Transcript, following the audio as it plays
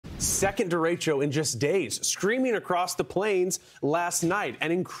Second derecho in just days, screaming across the plains last night.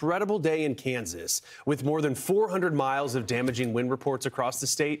 An incredible day in Kansas with more than 400 miles of damaging wind reports across the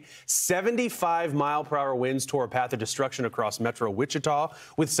state. 75-mile-per-hour winds tore a path of destruction across Metro Wichita,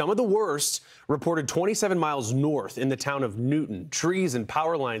 with some of the worst reported 27 miles north in the town of Newton. Trees and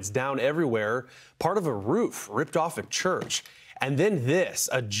power lines down everywhere. Part of a roof ripped off a church. And then this,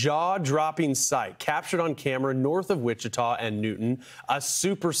 a jaw-dropping sight captured on camera north of Wichita and Newton, a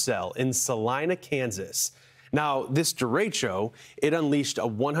supercell in Salina, Kansas. Now, this derecho, it unleashed a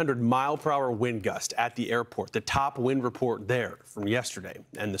 100-mile-per-hour wind gust at the airport, the top wind report there from yesterday.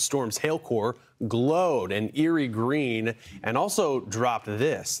 And the storm's hail core glowed an eerie green and also dropped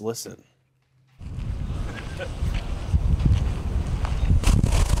this. Listen.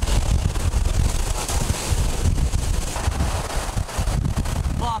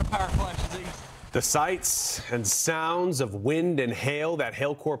 The sights and sounds of wind and hail, that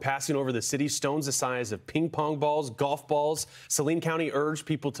hail core passing over the city, stones the size of ping pong balls, golf balls. Saline County urged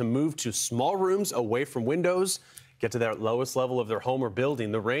people to move to small rooms away from windows, get to their lowest level of their home or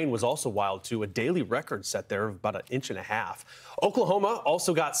building. The rain was also wild, too. A daily record set there of about 1.5 inches. Oklahoma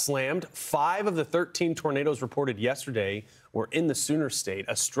also got slammed. 5 of the 13 tornadoes reported yesterday were in the Sooner State.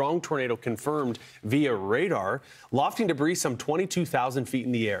 A strong tornado confirmed via radar, lofting debris some 22,000 feet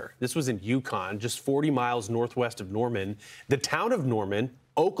in the air. This was in Yukon, just 40 miles northwest of Norman. The town of Norman,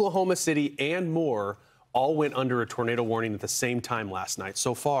 Oklahoma City, and more all went under a tornado warning at the same time last night.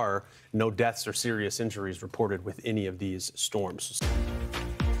 So far, no deaths or serious injuries reported with any of these storms.